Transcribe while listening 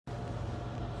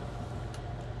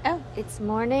Oh, it's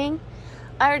morning.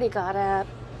 I already got up,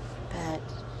 but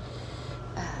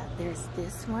there's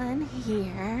this one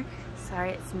here. Sorry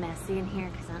it's messy in here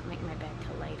because I don't make my bed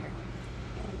till later.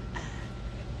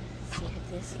 See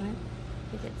this one?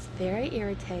 It gets very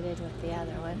irritated with the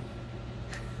other one.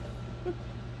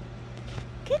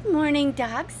 Good morning,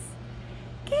 dogs.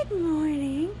 Good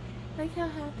morning. Look how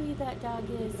happy that dog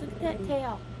is. Look at that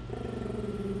tail.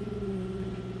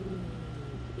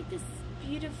 Look at this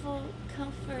beautiful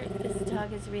comfort this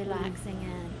dog is relaxing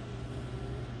in.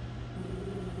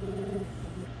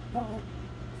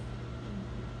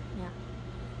 Yeah.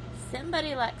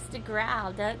 Somebody likes to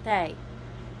growl, don't they?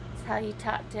 That's how you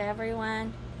talk to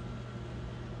everyone.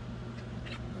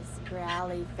 This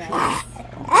growly face.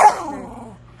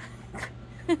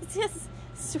 It's just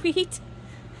sweet.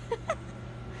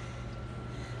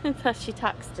 Until she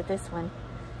talks to this one.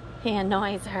 He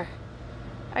annoys her.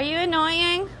 Are you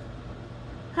annoying?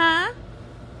 Huh?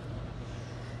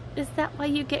 Is that why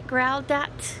you get growled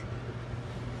at?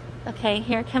 Okay,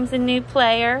 here comes a new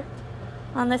player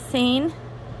on the scene.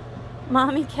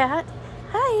 Mommy cat.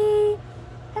 Hi.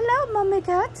 Hello, Mommy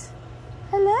cat.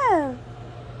 Hello.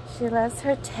 She loves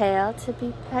her tail to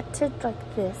be petted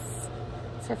like this.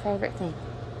 It's her favorite thing.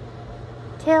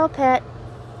 Tail pet.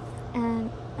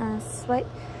 And swipe.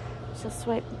 She'll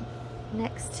swipe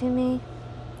next to me.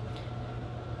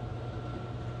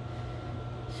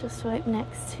 She'll swipe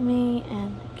next to me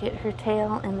and get her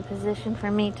tail in the position for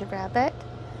me to grab it.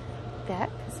 Like that,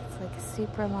 because it's like a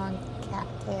super long cat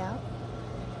tail.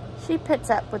 She puts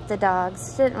up with the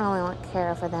dogs. She doesn't really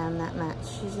care for them that much.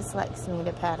 She just likes me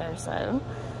to pet her, so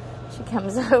she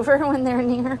comes over when they're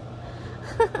near.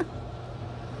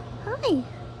 Hi,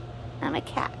 I'm a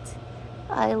cat.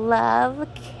 I love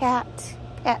cat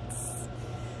pets.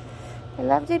 I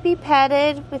love to be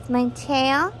petted with my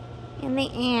tail in the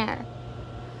air.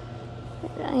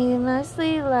 I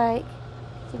mostly like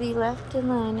to be left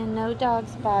alone and no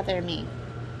dogs bother me.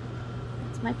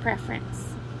 It's my preference.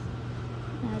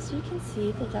 As you can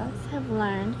see, the dogs have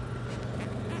learned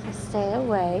to stay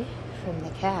away from the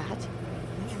cat.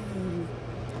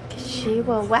 Because she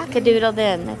will whack-a-doodle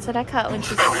them. That's what I call it when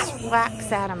she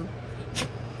swacks at them.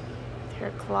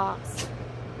 Her claws.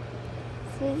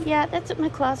 So yeah, that's what my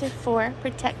claws are for.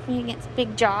 Protect me against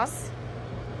big jaws.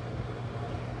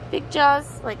 Big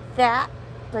jaws like that.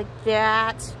 Like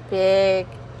that. Big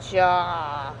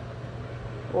jaw.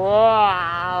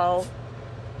 Wow.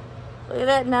 Look at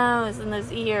that nose and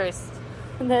those ears.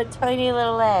 And the tiny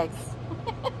little legs.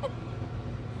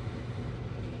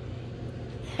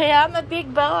 Hey, I'm a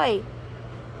big boy.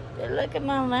 But look at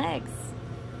my legs.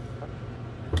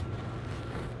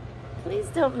 Please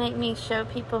don't make me show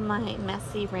people my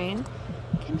messy room.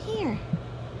 Come here.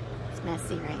 It's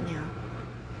messy right now.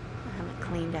 I haven't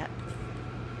cleaned up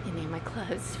any of my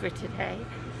clothes for today.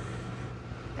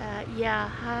 Yeah,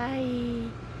 hi.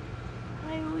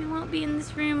 Hi, we won't be in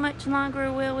this room much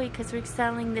longer, will we? Because we're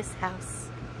selling this house.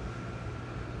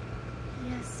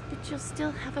 Yes, but you'll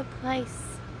still have a place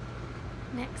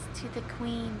next to the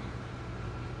queen.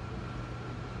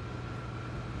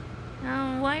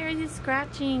 Oh, why are you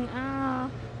scratching?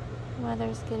 Oh,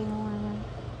 weather's getting warmer.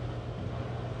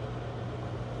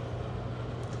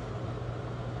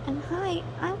 And hi,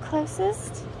 I'm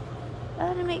closest. I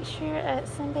want to make sure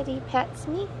somebody pets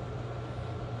me.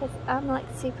 Because I'm like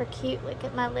super cute. Look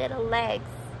at my little legs.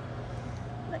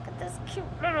 Look at this cute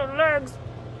little legs.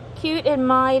 Cute and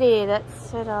mighty.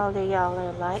 That's what all the y'all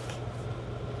are like.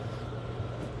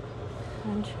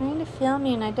 I'm trying to film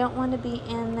you and I don't want to be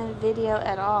in the video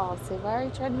at all. So why are you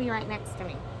trying to be right next to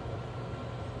me?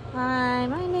 Hi,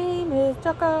 my name is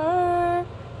Tucker.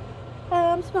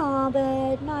 I'm small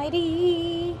but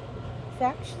mighty. It's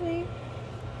actually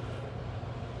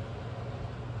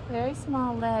very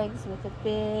small legs with a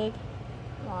big,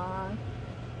 long,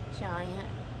 giant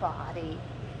body.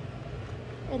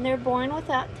 And they're born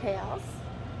without tails.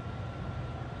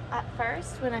 At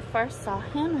first, when I first saw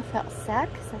him, I felt sad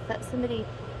because I thought somebody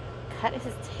cut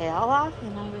his tail off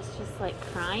and I was just like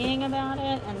crying about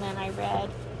it. And then I read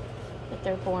that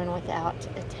they're born without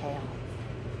a tail.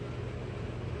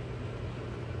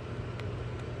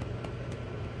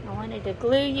 I wanted to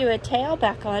glue you a tail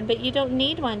back on, but you don't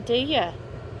need one, do you?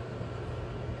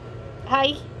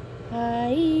 Hi.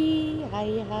 Hi.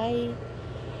 Hi. Hi.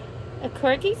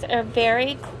 Corgis are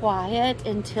very quiet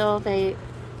until they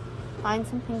find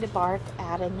something to bark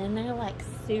at, and then they're like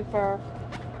super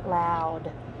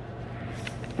loud.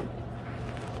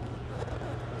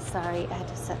 Sorry, I had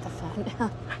to set the phone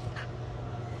down.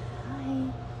 Hi.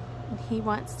 And he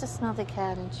wants to smell the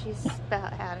cat, and she's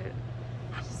about had it.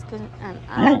 She's gonna, and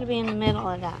I'm gonna be in the middle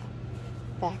of that,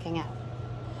 backing up.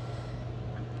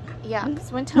 Yeah,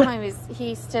 because one time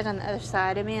he stood on the other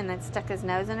side of me and then stuck his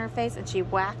nose in her face and she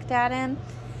whacked at him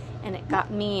and it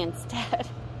got me instead.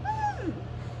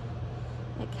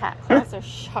 The cat claws are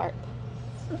sharp.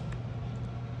 Look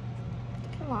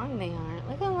how long they are.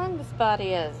 Look how long this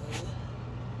body is.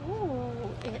 Ooh.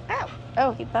 Ow.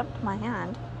 Oh, he bumped my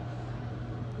hand.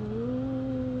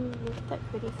 Ooh, look at that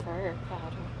pretty fur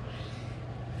pattern.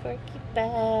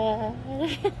 Porcupine.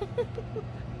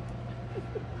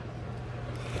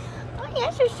 Oh,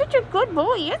 yes, you're such a good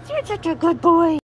boy. Yes, you're such a good boy.